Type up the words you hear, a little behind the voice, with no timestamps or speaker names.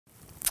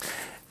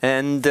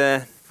And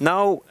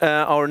now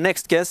our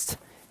next guest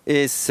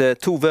is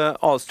Tove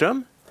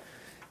Ahlström.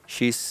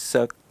 She's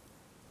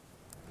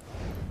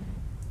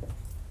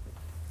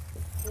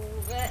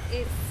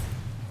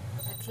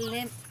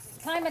Tove is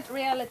a climate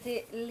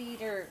reality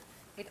leader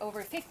with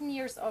over 15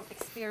 years of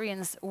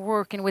experience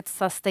working with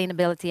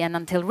sustainability, and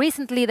until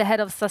recently the head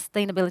of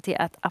sustainability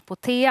at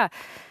Apotea,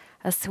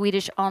 a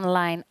Swedish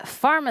online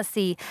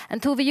pharmacy.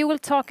 And Tove, you will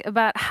talk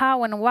about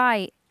how and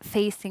why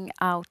phasing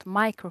out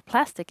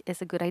microplastic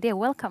is a good idea.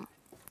 Welcome.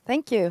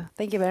 Thank you.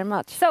 Thank you very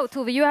much. So,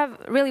 Tove, you have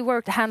really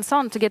worked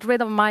hands-on to get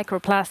rid of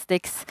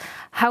microplastics.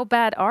 How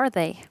bad are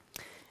they?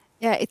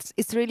 Yeah,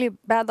 it's really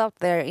bad out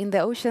there in the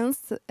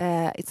oceans.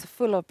 It's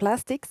full of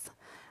plastics,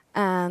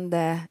 and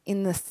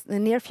in the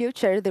near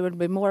future there will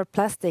be more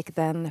plastic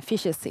than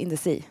fishes in the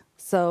sea.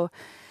 So,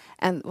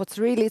 and what's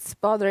really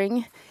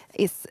bothering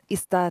is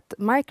that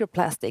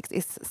microplastics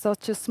is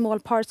such a small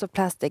parts of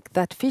plastic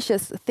that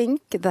fishes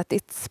think that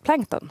it's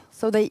plankton,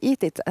 so they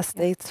eat it as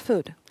it's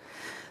food.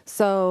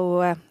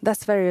 So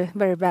that's very,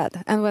 very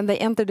bad. And when they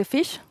enter the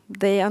fish,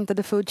 they enter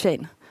the food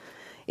chain.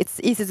 It's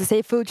easy to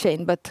say food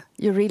chain, but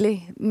you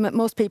really,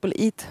 most people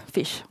eat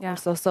fish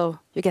also, so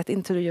you get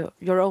into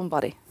your own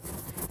body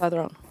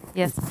further on.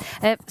 Yes.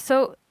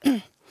 So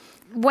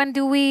when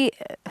do we,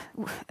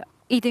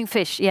 eating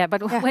fish,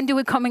 when do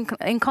we come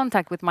in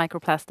contact with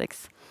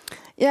microplastics?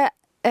 Yeah,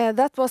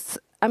 that was,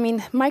 I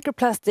mean,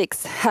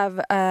 microplastics have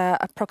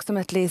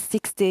approximately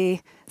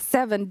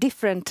 67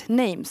 different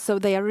names, so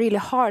they are really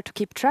hard to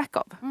keep track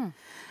of.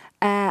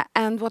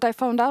 And what I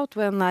found out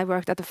when I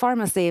worked at the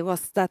pharmacy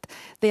was that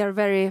they are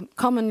very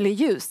commonly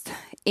used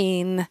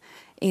in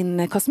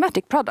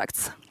cosmetic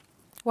products.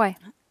 Why?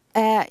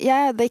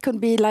 Yeah, they could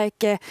be like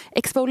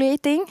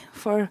exfoliating,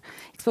 for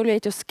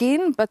exfoliate your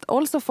skin, but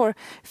also for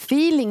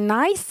feeling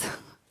nice.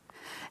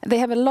 They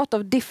have a lot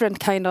of different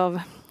kind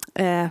of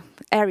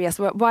areas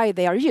why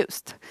they are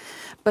used.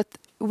 But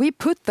we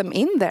put them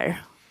in there.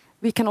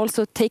 We can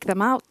also take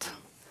them out.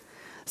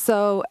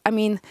 So, I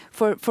mean,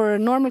 for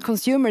normal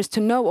consumers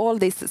to know all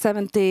these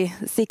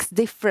 76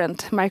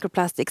 different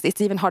microplastics,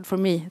 it's even hard for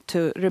me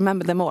to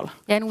remember them all.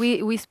 And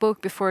we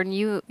spoke before, and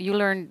you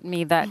learned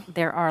me that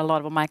there are a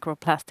lot of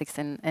microplastics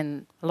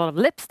in a lot of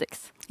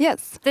lipsticks.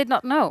 Yes. Did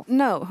not know.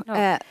 No.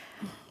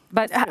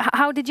 But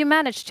how did you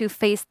manage to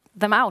phase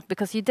them out?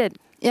 Because you did.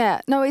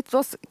 Yeah, no, it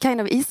was kind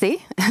of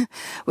easy.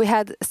 We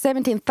had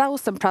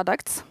 17,000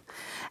 products.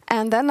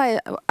 And then I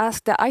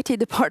asked the IT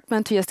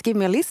department to just give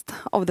me a list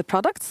of the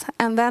products,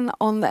 and then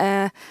on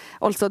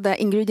also the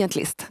ingredient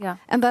list. Yeah.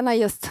 And then I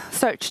just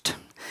searched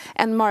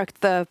and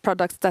marked the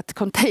products that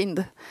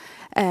contained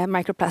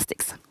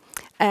microplastics.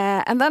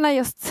 And then I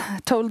just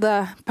told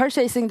the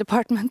purchasing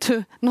department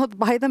to not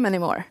buy them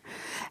anymore.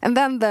 And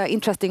then the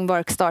interesting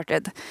work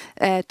started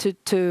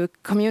to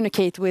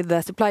communicate with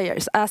the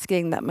suppliers,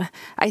 asking them,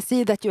 I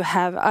see that you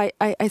have,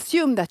 I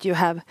assume that you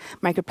have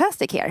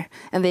microplastic here.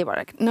 And they were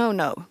like,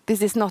 no,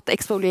 this is not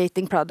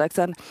exfoliating products.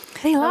 And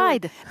they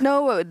lied.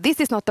 No, this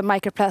is not a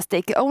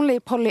microplastic. Only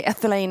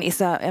polyethylene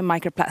is a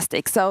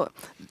microplastic. So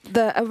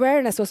the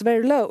awareness was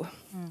very low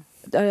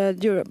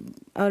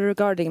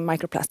regarding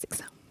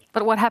microplastics.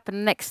 But what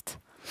happened next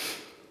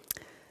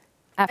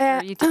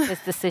after you took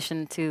this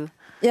decision to?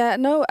 Yeah,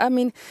 no, I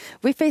mean,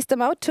 we phased them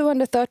out.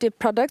 230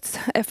 products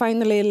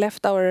finally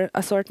left our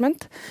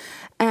assortment.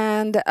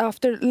 And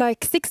after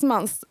like 6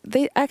 months,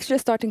 they actually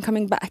started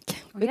coming back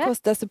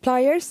because the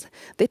suppliers,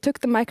 they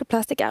took the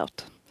microplastic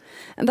out.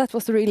 And that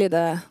was really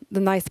the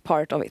nice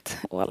part of it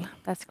all.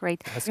 That's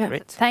great. That's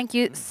great. Thank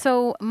you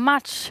so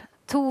much,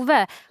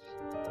 Tove.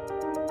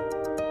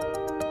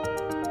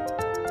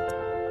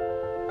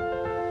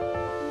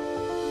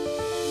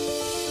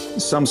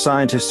 Some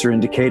scientists are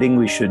indicating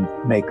we should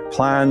make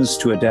plans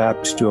to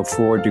adapt to a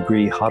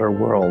 4-degree hotter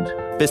world.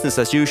 Business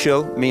as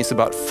usual means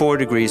about 4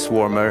 degrees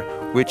warmer,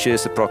 which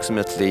is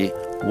approximately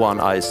 1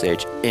 ice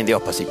age in the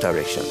opposite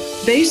direction.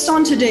 Based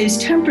on today's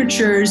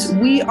temperatures,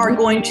 we are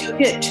going to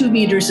hit 2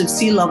 meters of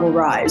sea level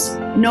rise,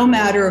 no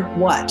matter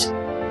what.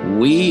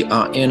 We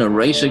are in a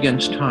race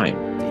against time.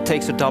 It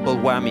takes a double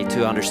whammy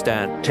to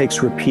understand. It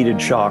takes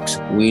repeated shocks.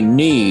 We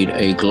need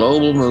a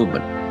global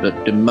movement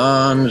that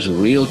demands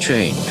real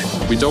change.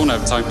 We don't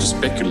have time to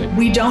speculate.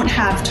 We don't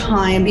have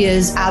time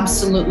is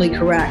absolutely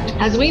correct.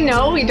 As we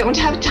know, we don't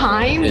have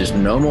time. There's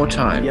no more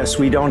time. Yes,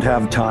 we don't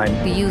have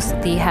time. We use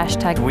the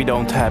hashtag We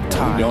don't have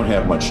time. We don't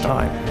have much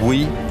time.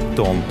 We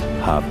don't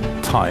have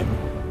time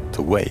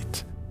to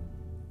wait.